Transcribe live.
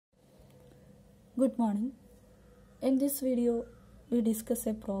Good morning. In this video, we discuss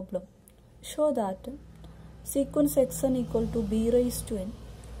a problem. Show that sequence xn equal to b raised to n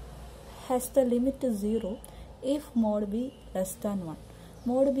has the limit 0 if mod b less than 1.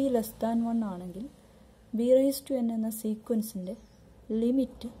 Mod b less than 1 ആണെങ്കിൽ b raised to n എന്ന സീക്വൻസിൻ്റെ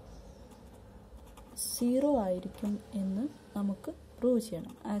limit 0 ആയിരിക്കും എന്ന് നമുക്ക് prove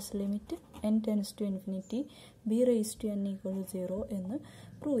ചെയ്യണം. As limit n tends to infinity b raised to n equal to 0 എന്ന്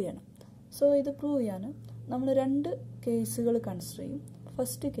prove ചെയ്യണം. So ഇത് prove ചെയ്യാൻ നമ്മൾ രണ്ട് കേസുകൾ കൺസിഡർ ചെയ്യും.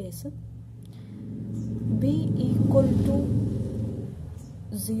 First case B equal to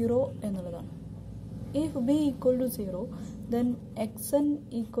 0 എന്നുള്ളതാണ്. If B equal to 0 then X N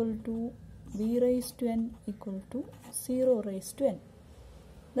equal to B raise to N equal to 0 raise to N.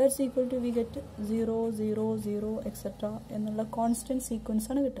 That's equal to we get 0 0 0 etcetera എന്നുള്ള constant sequence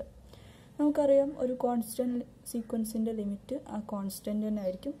ആണ് കിട്ടുക. നമുക്കറിയാം ഒരു constant സീക്വൻസിൻ്റെ limit ആ constant തന്നെ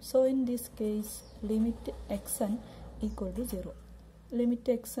ആയിരിക്കും. So in this case limit X N equal to 0.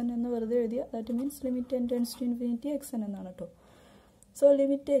 Limit X N എന്ന് വെറുതെ എഴുതിയ that means limit N tense to infinity X N എന്നാണ് കേട്ടോ. So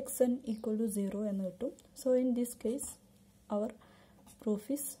limit X N equal to 0 എന്ന് കിട്ടും. So in this case our proof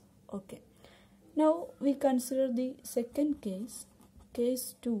is okay. Now we consider the second case, case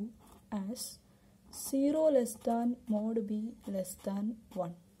 2 as 0 less than mode be less than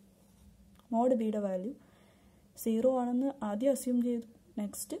 1. Mode ബിയുടെ value 0 ആണെന്ന് ആദ്യം assume ചെയ്തു.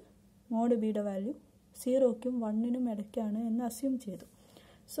 Next mode ബിയുടെ value 0ക്കും 1നും ഇടയ്ക്കാണ് എന്ന് assume ചെയ്തു.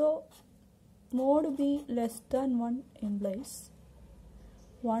 So mode be less than 1 implies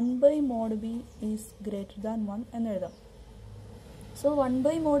 1 by mode B is greater than 1 എന്ന് എഴുതാം. So 1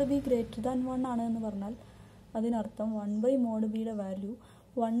 by mode be greater than 1 ആണ് എന്ന് പറഞ്ഞാൽ അതിനർത്ഥം 1 ബൈ മോഡ് ബിയുടെ വാല്യൂ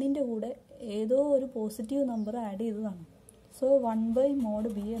 1ൻ്റെ കൂടെ ഏതോ ഒരു പോസിറ്റീവ് നമ്പർ ആഡ് ചെയ്തതാണ്. സോ 1 ബൈ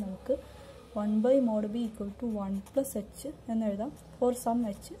മോഡ് ബിയെ നമുക്ക് 1 by mod b equal to 1 plus h എന്ന് എഴുതാം. For some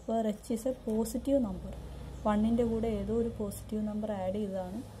H where H is A positive number. 1ൻ്റെ കൂടെ ഏതോ ഒരു പോസിറ്റീവ് നമ്പർ ആഡ്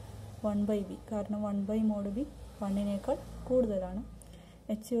ചെയ്തതാണ് 1 by b. കാരണം 1 by mod b 1നേക്കാൾ കൂടുതലാണ്.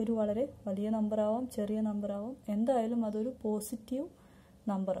 എച്ച് ഒരു വളരെ വലിയ നമ്പറാവാം, ചെറിയ നമ്പറാവാം, എന്തായാലും അതൊരു പോസിറ്റീവ്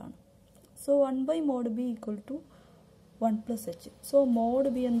നമ്പറാണ്. So 1 by mod b equal to 1 plus h. So mod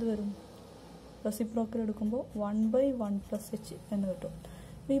b എന്ത് വരും? റെസിപ്രോക്കൽ എടുക്കുമ്പോൾ 1 by 1 plus h എന്ന് കിട്ടും.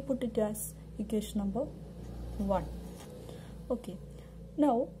 We put it as equation number 1. Okay,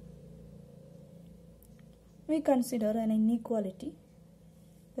 now we consider an inequality,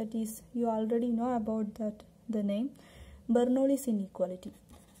 that is, you already know about that, the name Bernoulli's inequality.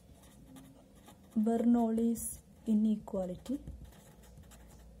 Bernoulli's inequality.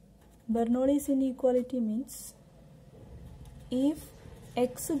 Bernoulli's inequality means if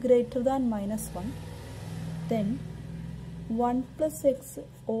x greater than minus 1, then 1 plus x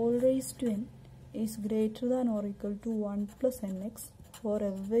all raised to n is greater than or equal to 1 plus nx for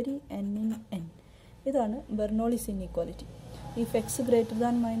every n in n. ഇതാണ് Bernoulli's inequality. If x greater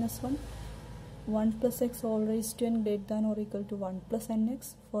than minus 1, 1 plus x all raised to n greater than or equal to 1 plus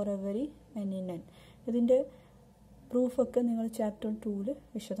nx for every n in n. ഇതിൻ്റെ പ്രൂഫൊക്കെ നിങ്ങൾ chapter 2-ൽ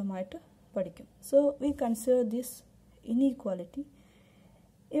വിശദമായിട്ട് പഠിക്കും. So we consider this inequality.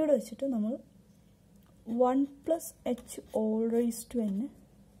 ഇവിടെ വെച്ചിട്ട് നമ്മൾ 1 plus h all raised to n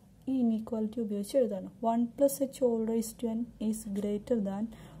ഈ inequality ഉപയോഗിച്ച് എഴുതാണ്. 1 plus h all raised to n is greater than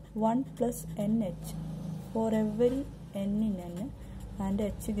 1 plus nh for every n in n and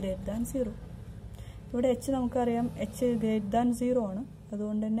h greater than 0. ഇവിടെ h നമുക്കറിയാം h greater than 0 ആണ്.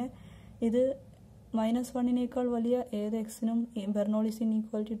 അതുകൊണ്ട് തന്നെ ഇത് -1നേക്കാൾ വലിയ ഏത് എക്സിനും ബെർണോളിസ്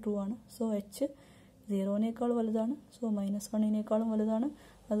ഇനീക്വാലിറ്റി ട്രൂ ആണ്. സോ h 0നേക്കാൾ വലുതാണ്. സോ -1നേക്കാളും വലുതാണ്.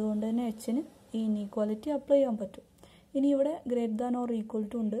 അതുകൊണ്ട് തന്നെ hന് ഈ ഇനീക്വാലിറ്റി അപ്ലൈ ചെയ്യാൻ പറ്റും. ഇനി ഇവിടെ greater than or equal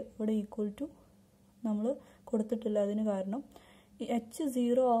to ഉണ്ട്. ഇവിടെ ഈക്വൽ ടു നമ്മൾ കൊടുത്തിട്ടില്ല. അതിന് കാരണം ഈ എച്ച്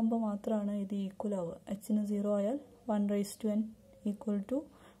 0 ആകുമ്പോൾ മാത്രമാണ് ഇത് ഈക്വൽ ആവുക. എച്ചിന് 0 ആയാൽ 1 raise to n equal to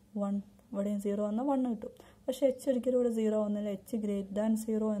 1. ഇവിടെയും 0 വന്നാൽ 1 കിട്ടും. പക്ഷേ എച്ച് ഒരിക്കലും ഇവിടെ 0 ആവുന്നില്ല. എച്ച് ഗ്രേറ്റർ ദാൻ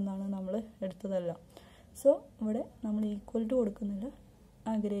 0 എന്നാണ് നമ്മൾ എടുത്തതല്ല. സോ ഇവിടെ നമ്മൾ ഈക്വൽ ടു കൊടുക്കുന്നില്ല,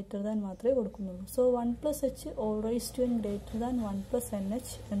 ആ ഗ്രേറ്റർ ദാൻ മാത്രമേ കൊടുക്കുന്നുള്ളൂ. So 1 plus H all raise to n greater than 1 plus N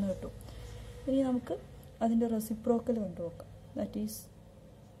H എന്ന് കിട്ടും. ഇനി നമുക്ക് അതിൻ്റെ reciprocal കണ്ടുനോക്കാം. That is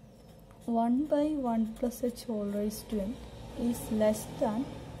 1 by 1 plus h all raised to n is less than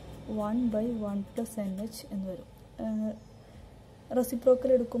 1 by 1 plus nh എന്ന് വരും.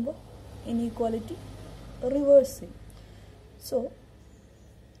 റെസിപ്രോക്കൽ എടുക്കുമ്പോൾ ഇനീക്വാലിറ്റി റിവേഴ്സ് ചെയ്യും. So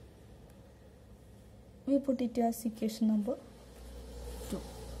we put it as equation number 2.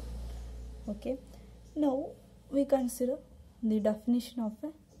 Okay, now we consider the definition of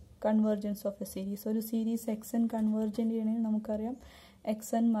a convergence of a series. ഒരു series X N convergent ചെയ്യണമെങ്കിൽ നമുക്കറിയാം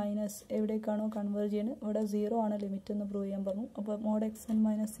X N minus എവിടേക്കാണോ converge ചെയ്യുന്നത് ഇവിടെ 0 ആണ് ലിമിറ്റ് എന്ന് prove ചെയ്യാൻ പറഞ്ഞു. അപ്പോൾ mode X N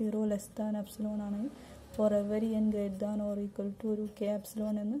minus 0 less than epsilon ആണെങ്കിൽ for every N greater than or equal to ഒരു കെ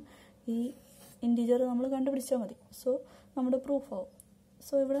എപ്സിലോൺ എന്ന് ഈ ഇൻറ്റിജർ നമ്മൾ കണ്ടുപിടിച്ചാൽ മതി. സോ നമ്മുടെ പ്രൂഫ് ആവും.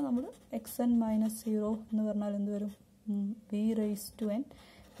 സോ ഇവിടെ നമ്മൾ എക്സ് എൻ മൈനസ് 0 എന്ന് പറഞ്ഞാൽ എന്ത് വരും? B raise to N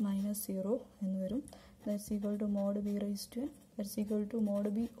minus 0 എന്ന് വരും. That's equal to mode B raise to N, that's equal to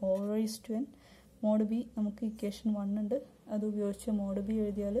mode B all raise to N. Mode B നമുക്ക് ഇക്വേഷൻ 1 ഉണ്ട്, അത് ഉപയോഗിച്ച് മോഡ് ബി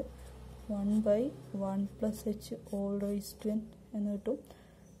എഴുതിയാൽ 1/1 plus H all raise to N എന്ന് കിട്ടും.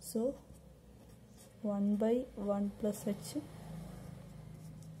 So 1/1 plus H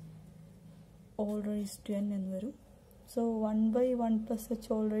all raise to N എന്ന് വരും. So 1/1 plus H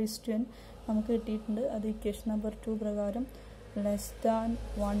all raise to N നമുക്ക് കിട്ടിയിട്ടുണ്ട്. അത് ഇക്വേഷൻ നമ്പർ 2 പ്രകാരം less than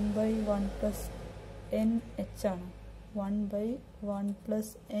 1/1 plus N H ആണ്. 1/1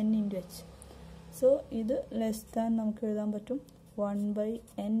 plus N into H. So ഇത് ലെസ് ദാൻ നമുക്ക് എഴുതാൻ പറ്റും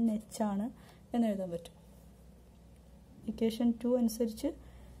 1/n എച്ച് ആണ് എന്ന് എഴുതാൻ പറ്റും. ഇക്വേഷൻ 2 അനുസരിച്ച്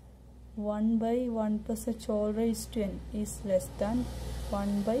 1/1 plus H all raise to N is less than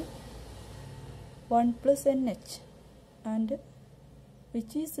 1/1 plus N H and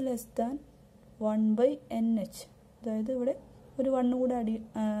which is less than 1/n H. അതായത് ഇവിടെ ഒരു 1 കൂടെ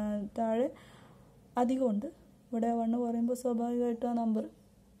താഴെ അധികമുണ്ട്. ഇവിടെ 1 പറയുമ്പോൾ സ്വാഭാവികമായിട്ടും ആ number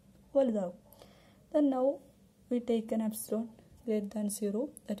വലുതാകും. Then now we take an epsilon greater than 0,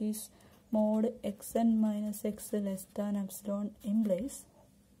 that is mod xn minus x less than epsilon implies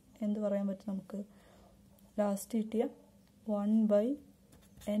എന്ത് പറയാൻ പറ്റും നമുക്ക്? ലാസ്റ്റ് കിട്ടിയ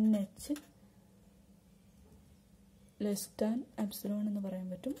 1/nh ലെസ് ദാൻ എപ്സിലോൺ എന്ന് പറയാൻ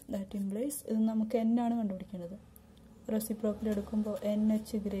പറ്റും. ദാറ്റ് ഇംപ്ലൈസ് ഇത് നമുക്ക് n ആണ് കണ്ടുപിടിക്കേണ്ടത്. റെസിപ്രോക്കൽ എടുക്കുമ്പോൾ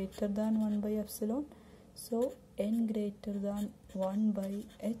nh greater than 1/epsilon. So n greater than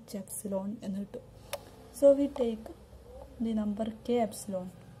 1/h epsilon എന്ന് കിട്ടും. So we take the number k epsilon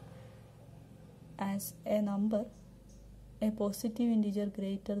as a number, a positive integer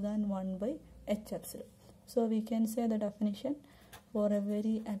greater than 1/h epsilon. So we can say the definition: for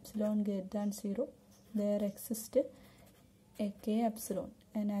every epsilon greater than 0, there exists a k epsilon,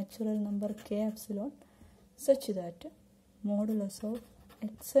 a natural number k epsilon, such that modulus of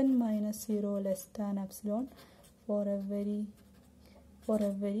xn minus 0 less than epsilon for every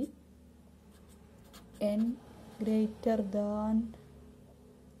n greater than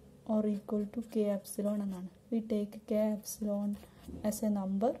or equal to k epsilon എന്നാണ്. We take k epsilon as a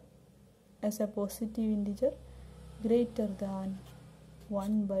number, as a positive integer greater than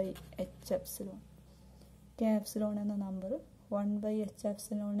 1/h epsilon. k epsilon എന്ന number 1/h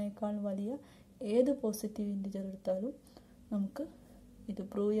epsilonേക്കാൾ വലിയ ഏത് positive integer എടുത്താലും നമുക്ക് ഇത്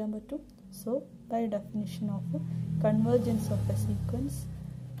prove ചെയ്യാൻ പറ്റും. So by definition of convergence of A sequence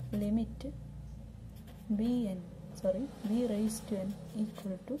limit b raised to n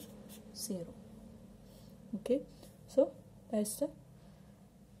equal to 0. Okay, so that's the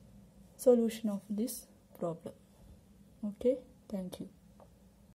solution of this problem. Okay, thank you.